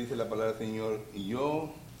 3:19 dice la palabra del Señor: y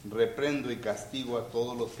yo reprendo y castigo a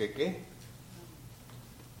todos los que, ¿qué?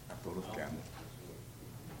 A todos los que amo.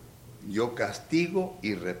 Yo castigo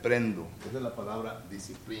y reprendo. Esa es la palabra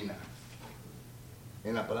disciplina.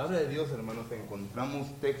 En la palabra de Dios, hermanos,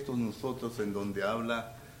 encontramos textos nosotros en donde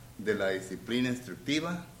habla de la disciplina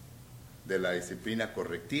instructiva, de la disciplina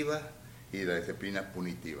correctiva y de la disciplina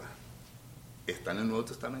punitiva. Está en el Nuevo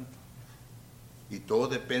Testamento. Y todo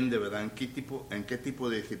depende, ¿verdad?, en qué tipo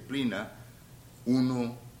de disciplina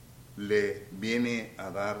uno le viene a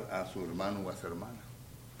dar a su hermano o a su hermana.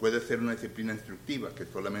 Puede ser una disciplina instructiva que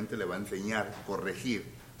solamente le va a enseñar, corregir.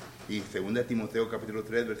 Y 2 Timoteo capítulo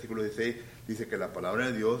 3, versículo 16, dice que la palabra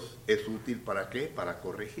de Dios es útil ¿para qué? Para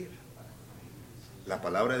corregir. La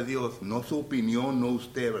palabra de Dios, no su opinión, no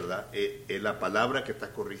usted, ¿verdad? Es la palabra que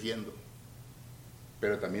está corrigiendo.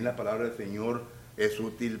 Pero también la palabra del Señor es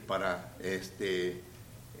útil para,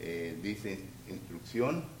 dice,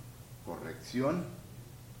 instrucción, corrección,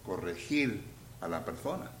 corregir a la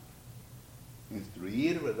persona.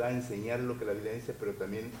 Instruir, ¿verdad? Enseñar lo que la Biblia dice, pero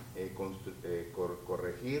también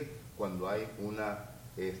corregir cuando hay una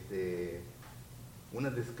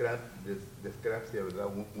desgracia, ¿verdad?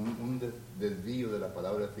 Un desvío de la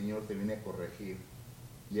palabra del Señor se viene a corregir.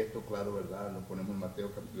 Y esto, claro, ¿verdad? Lo ponemos en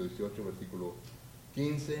Mateo capítulo 18, versículo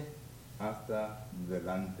 15, hasta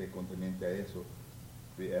delante, contendiente a eso.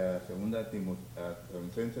 Segunda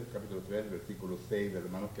Tesalonicenses capítulo 3, versículo 6, del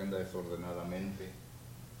hermano que anda desordenadamente.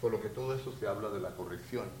 Por lo que todo eso se habla de la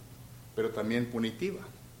corrección, pero también punitiva.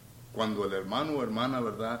 Cuando el hermano o hermana,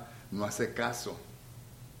 ¿verdad?, no hace caso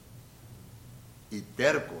y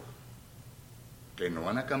tercos, que no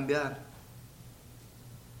van a cambiar,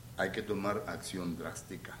 hay que tomar acción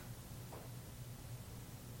drástica.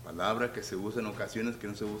 Palabra que se usa en ocasiones que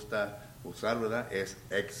no se gusta usar, ¿verdad?, es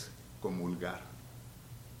excomulgar.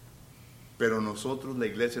 Pero nosotros, la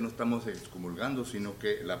iglesia, no estamos excomulgando, sino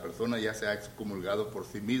que la persona ya se ha excomulgado por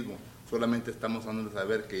sí mismo. Solamente estamos dando a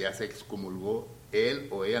saber que ya se excomulgó él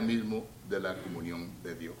o ella mismo de la comunión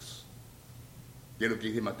de Dios. Y es lo que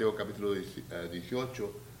dice Mateo capítulo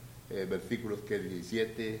 18, versículos que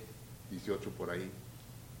 17, 18 por ahí.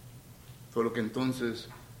 Solo que entonces,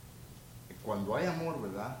 cuando hay amor,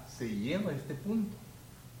 ¿verdad?, se lleva a este punto.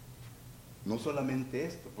 No solamente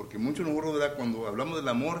esto, porque muchos nosotros, ¿verdad?, cuando hablamos del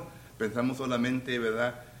amor, pensamos solamente,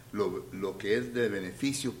 ¿verdad?, lo que es de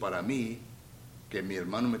beneficio para mí, que mi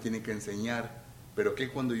hermano me tiene que enseñar, pero que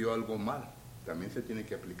cuando yo hago mal, también se tiene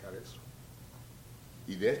que aplicar eso.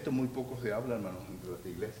 Y de esto muy poco se habla, hermanos, entre las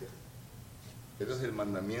iglesias. Ese es el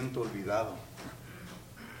mandamiento olvidado,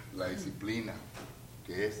 la disciplina,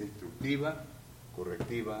 que es instructiva,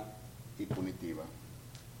 correctiva y punitiva.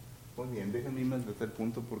 Muy bien, déjenme irme al tercer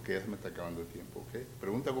punto porque ya se me está acabando el tiempo, ¿ok?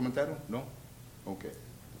 ¿Pregunta o comentario? ¿No? Ok.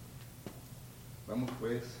 Vamos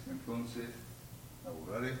pues, entonces, a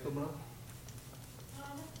borrar esto, ¿no?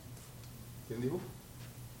 ¿Quién dijo?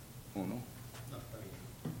 ¿O no? No, está bien.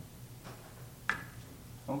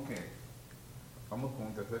 Ok. Vamos con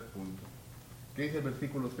el tercer punto. ¿Qué dice el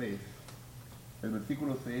versículo 6? El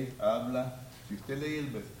versículo 6 habla, si usted lee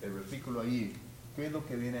el versículo ahí, ¿qué es lo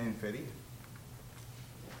que viene a inferir?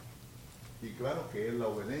 Y claro que es la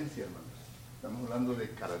obediencia, hermanos. Estamos hablando de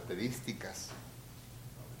características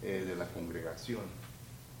de la congregación.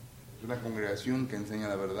 Es una congregación que enseña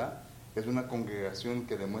la verdad, es una congregación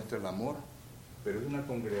que demuestra el amor, pero es una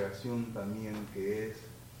congregación también que es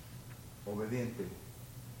obediente.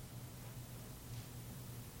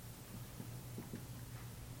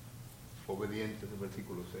 Obediente es el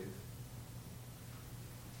versículo 6.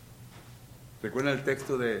 ¿Recuerdan el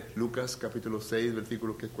texto de Lucas capítulo 6,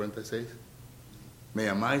 versículo 46? Me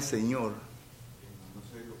amáis, Señor. No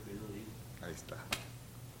sé lo que yo digo. Ahí está.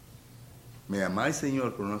 Me amáis,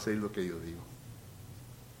 Señor, pero no hacéis lo que yo digo.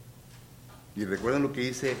 Y recuerdan lo que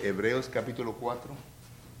dice Hebreos capítulo 4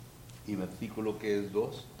 y versículo que es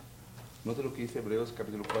 2. Nota lo que dice Hebreos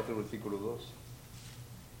capítulo 4, versículo 2.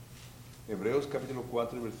 Hebreos capítulo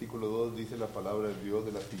 4, versículo 2 dice la palabra de Dios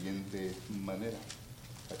de la siguiente manera.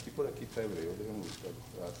 Aquí por aquí está Hebreos, déjame buscarlo.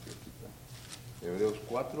 Aquí está. Hebreos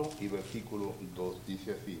 4 y versículo 2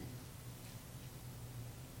 dice así.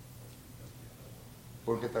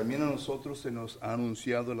 Porque también a nosotros se nos ha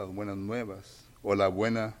anunciado las buenas nuevas, o la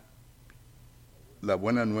buena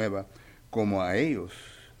nueva, como a ellos,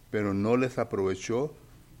 pero no les aprovechó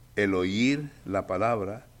el oír la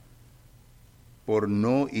palabra, por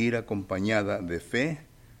no ir acompañada de fe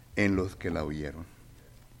en los que la oyeron.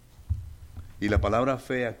 Y la palabra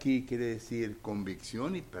fe aquí quiere decir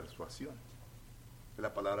convicción y persuasión. Es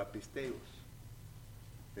la palabra pisteos.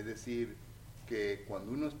 Es decir, que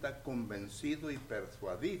cuando uno está convencido y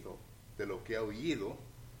persuadido de lo que ha oído,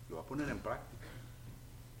 lo va a poner en práctica.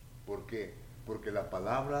 ¿Por qué? Porque la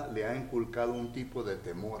palabra le ha inculcado un tipo de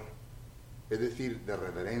temor, es decir, de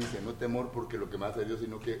reverencia, no temor porque lo que más hace Dios,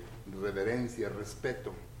 sino que reverencia,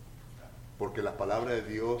 respeto, porque la palabra de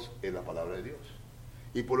Dios es la palabra de Dios.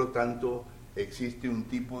 Y por lo tanto existe un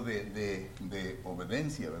tipo de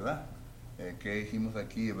obediencia, ¿verdad? Que dijimos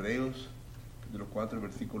aquí, Hebreos, capítulo 4,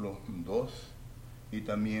 versículo 2, y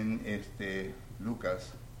también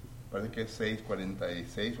Lucas, parece que es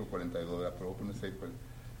 6:46 o 42, ¿verdad? Pero voy a poner 6:46.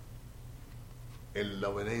 La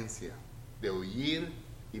obediencia, de oír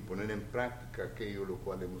y poner en práctica aquello lo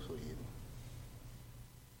cual hemos oído.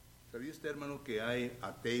 ¿Sabía usted, hermano, que hay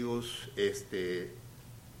ateos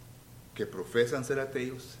que profesan ser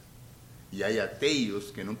ateos? Y hay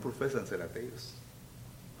ateos que no profesan ser ateos.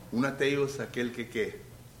 Un ateo es aquel que, ¿qué?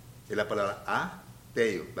 Es la palabra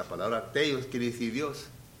ateo. La palabra ateos quiere decir Dios.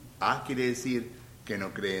 Quiere decir que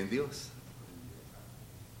no cree en Dios.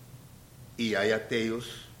 Y hay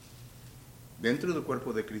ateos dentro del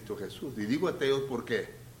cuerpo de Cristo Jesús. Y digo ateos ¿por qué?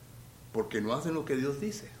 Porque no hacen lo que Dios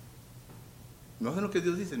dice. No hacen lo que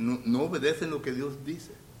Dios dice, no obedecen lo que Dios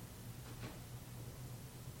dice.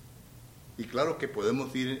 Y claro que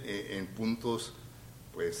podemos ir en puntos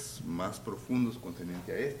pues más profundos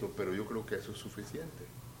concerniente a esto, pero yo creo que eso es suficiente.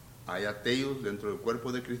 Hay ateos dentro del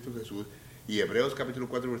cuerpo de Cristo Jesús, y Hebreos capítulo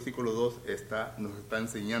 4 versículo 2 nos está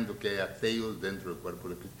enseñando que hay ateos dentro del cuerpo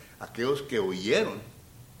de Cristo. Aquellos que oyeron,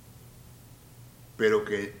 pero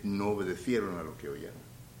que no obedecieron a lo que oyeron.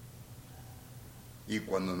 Y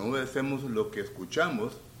cuando no obedecemos lo que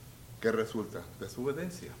escuchamos, ¿qué resulta?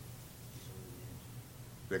 Desobediencia.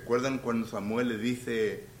 ¿Recuerdan cuando Samuel le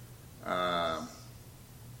dice a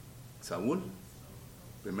Saúl?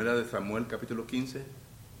 Primera de Samuel capítulo 15.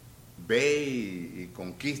 Ve y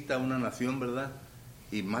conquista una nación, ¿verdad?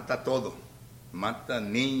 Y mata todo. Mata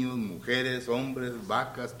niños, mujeres, hombres,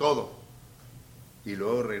 vacas, todo. Y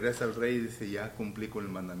luego regresa al rey y dice, ya cumplí con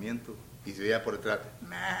el mandamiento. Y se veía por detrás.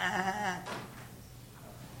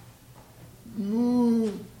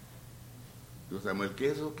 Dijo Samuel,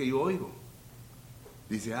 ¿qué es eso que yo oigo?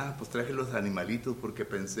 Dice, pues traje los animalitos porque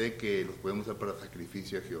pensé que los podemos usar para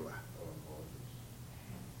sacrificio a Jehová.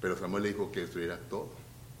 Pero Samuel le dijo que destruyera todo.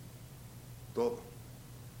 Todo.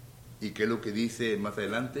 ¿Y qué es lo que dice más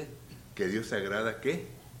adelante? Que Dios se agrada, ¿qué?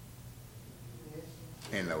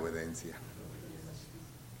 En la obediencia.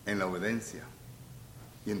 En la obediencia.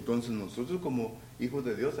 Y entonces nosotros como hijos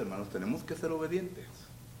de Dios, hermanos, tenemos que ser obedientes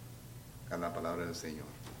a la palabra del Señor.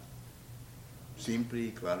 Simple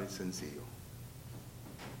y claro y sencillo.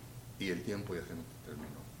 Y el tiempo ya se nos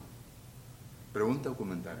terminó. Pregunta o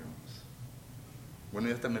comentario, hermanos. Bueno,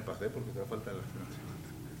 ya hasta me pasé porque te va a faltar la explicación.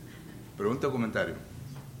 Pregunta o comentario.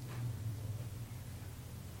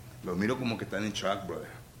 Los miro como que están en shock, brother.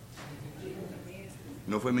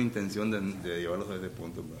 No fue mi intención de llevarlos a ese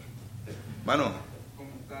punto, brother. Mano.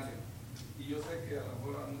 Comentario. Y yo sé que a lo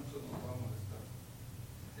mejor a muchos nos va a molestar.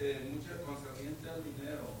 Muchas concerniente al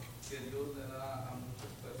dinero que Dios le da a muchas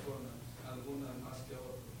personas, algunas más que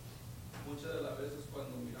otras. Muchas de las veces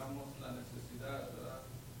cuando miramos la necesidad, ¿verdad?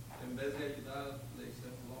 En vez de ayudar, le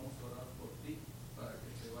decimos, vamos a orar por ti para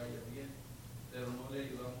que te vaya bien, pero no le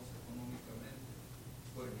ayudamos económicamente,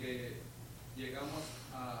 porque llegamos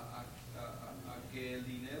a que el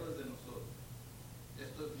dinero es de nosotros.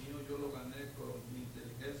 Esto es mío, yo lo gané con mi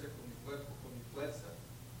inteligencia, con mi cuerpo, con mi fuerza,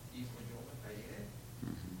 y pues yo me callé.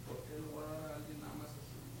 ¿Por qué lo voy a dar a alguien nada más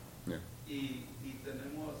así? Yeah. Y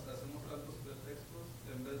hacemos tantos pretextos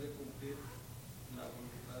en vez de cumplir la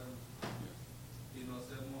voluntad de Dios. Y nos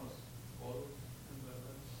hacemos poros, en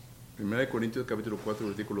verdad. Primera de Corintios capítulo 4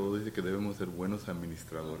 versículo 2 dice que debemos ser buenos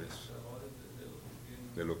administradores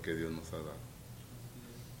de lo que Dios nos ha dado.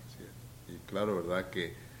 Así es. Y claro, verdad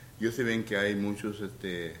que yo sé bien que hay muchas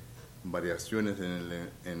variaciones en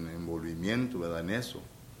el envolvimiento, ¿verdad? En eso,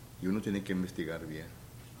 y uno tiene que investigar bien,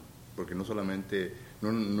 porque no solamente,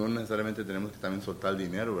 no necesariamente tenemos que también soltar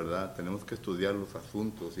dinero, ¿verdad? Tenemos que estudiar los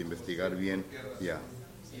asuntos, investigar bien. Ya,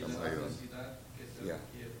 estamos ayudando. Ya.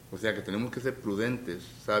 O sea que tenemos que ser prudentes,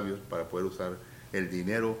 sabios, para poder usar el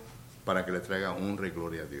dinero para que le traiga honra y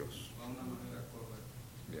gloria a Dios.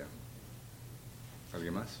 Ya.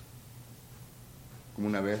 ¿Alguien más? Como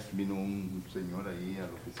una vez vino un señor ahí a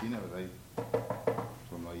la oficina, ¿verdad? Y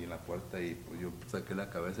sonó ahí en la puerta y pues yo saqué la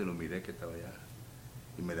cabeza y lo miré que estaba allá.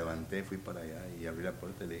 Y me levanté, fui para allá y abrí la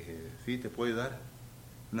puerta y le dije, ¿sí te puedo ayudar?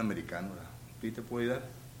 Un americano, ¿verdad? ¿Sí te puedo ayudar?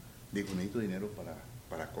 Dijo, necesito dinero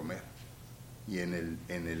para comer. Y en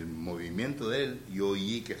el movimiento de él, yo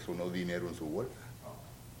oí que sonó dinero en su bolsa.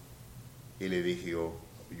 Y le dije yo,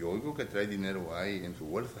 yo oigo que trae dinero ahí en su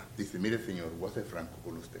bolsa. Dice, mire señor, voy a ser franco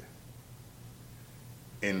con usted.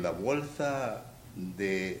 En la bolsa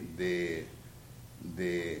de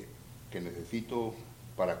que necesito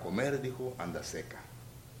para comer, dijo, anda seca.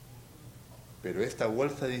 Pero esta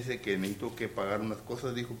bolsa dice que necesito que pagar unas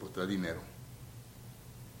cosas, dijo, pues trae dinero.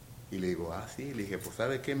 Y le digo, sí, le dije, pues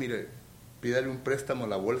 ¿sabe qué? Mire, pídale un préstamo a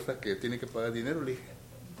la bolsa que tiene que pagar dinero, le dije,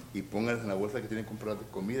 y póngales en la bolsa que tiene que comprar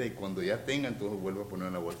comida, y cuando ya tengan, entonces vuelva a poner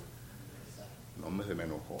en la bolsa. No, se me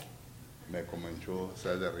enojó, me comenzó a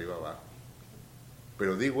salir de arriba abajo.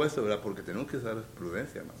 Pero digo eso, ¿verdad? Porque tenemos que usar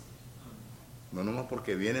prudencia, ¿no? No nomás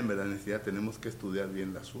porque viene en verdad necesidad, tenemos que estudiar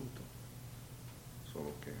bien el asunto.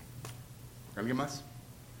 Solo que... ¿Alguien más?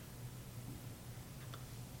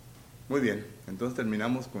 Muy bien, entonces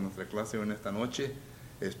terminamos con nuestra clase en esta noche.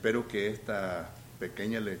 Espero que esta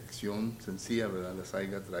pequeña lección sencilla, ¿verdad?, les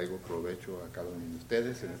haya traído provecho a cada uno de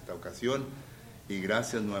ustedes en esta ocasión. Y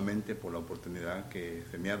gracias nuevamente por la oportunidad que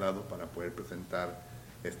se me ha dado para poder presentar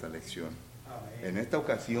esta lección. Amén. En esta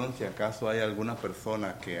ocasión, si acaso hay alguna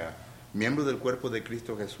persona que miembro del cuerpo de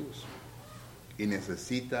Cristo Jesús y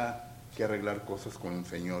necesita que arreglar cosas con el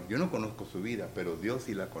Señor. Yo no conozco su vida, pero Dios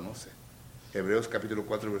sí la conoce. Hebreos capítulo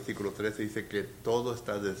 4, versículo 13 dice que todo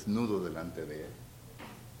está desnudo delante de Él.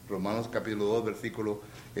 Romanos capítulo 2, versículo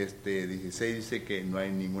 16 dice que no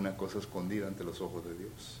hay ninguna cosa escondida ante los ojos de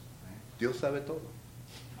Dios. Dios sabe todo.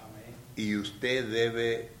 Amén. Y usted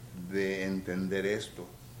debe de entender esto,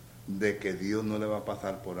 de que Dios no le va a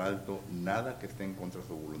pasar por alto nada que esté en contra de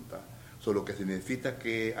su voluntad. Solo que si necesita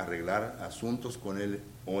que arreglar asuntos con Él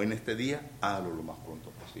o en este día, hágalo lo más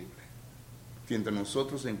pronto posible. Si entre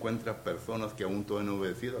nosotros se encuentran personas que aún todavía no han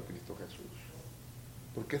obedecido a Cristo Jesús,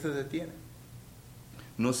 ¿por qué se detienen?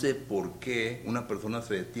 No sé por qué una persona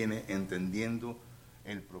se detiene entendiendo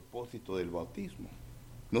el propósito del bautismo.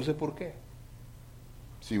 No sé por qué.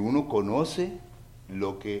 Si uno conoce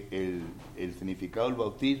lo que el significado del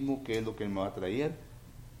bautismo, qué es lo que me va a traer,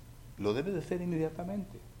 lo debe de hacer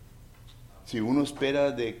inmediatamente. Si uno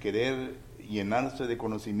espera de querer llenarse de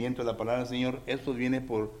conocimiento de la palabra del Señor, eso viene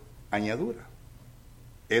por añadidura.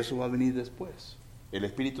 Eso va a venir después. El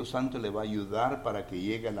Espíritu Santo le va a ayudar para que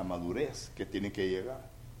llegue a la madurez que tiene que llegar.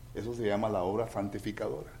 Eso se llama la obra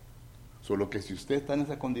santificadora. Solo que si usted está en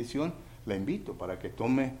esa condición, la invito para que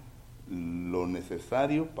tome lo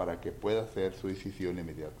necesario para que pueda hacer su decisión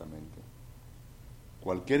inmediatamente.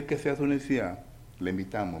 Cualquier que sea su necesidad, le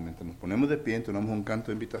invitamos, mientras nos ponemos de pie, entonamos un canto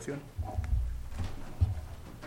de invitación.